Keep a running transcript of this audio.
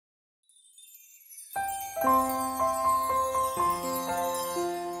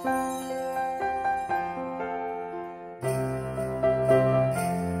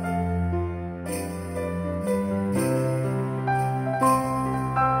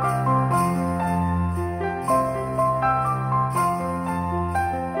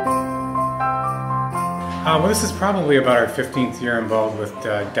Well, this is probably about our 15th year involved with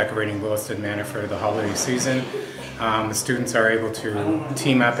decorating Williston Manor for the holiday season. The students are able to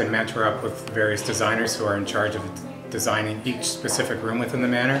team up and mentor up with various designers who are in charge of designing each specific room within the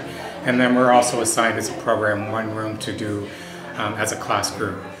manor. And then we're also assigned as a program one room to do as a class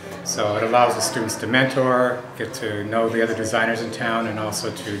group. So it allows the students to mentor, get to know the other designers in town, and also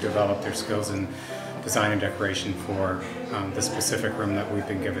to develop their skills in design and decoration for the specific room that we've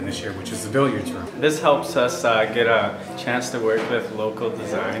been given this year, which is the billiards room. This helps us get a chance to work with local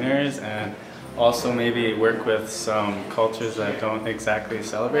designers and also maybe work with some cultures that don't exactly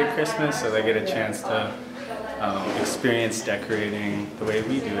celebrate Christmas, so they get a chance to experience decorating the way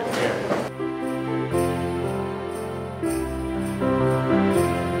we do it here.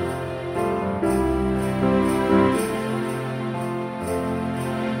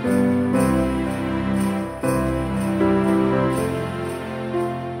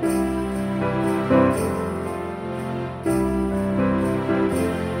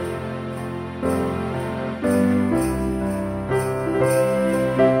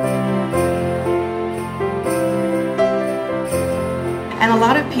 And a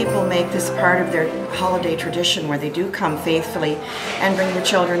lot of people make this part of their holiday tradition where they do come faithfully and bring their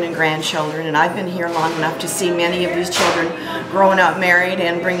children and grandchildren. And I've been here long enough to see many of these children growing up married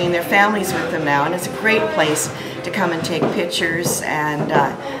and bringing their families with them now. And it's a great place to come and take pictures and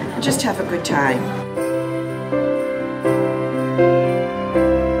just have a good time.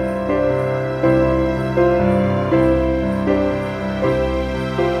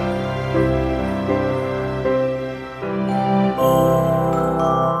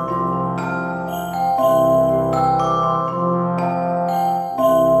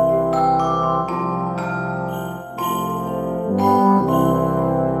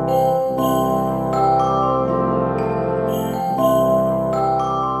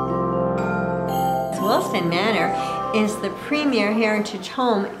 Williston Manor is the premier heritage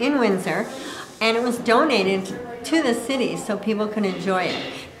home in Windsor, and it was donated to the city so people can enjoy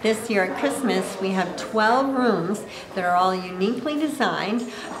it. This year at Christmas we have 12 rooms that are all uniquely designed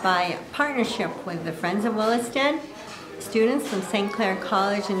by partnership with the Friends of Williston, students from St. Clair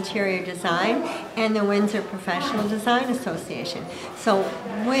College Interior Design, and the Windsor Professional Design Association. So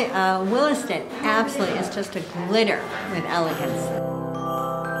Williston absolutely is just a glitter with elegance.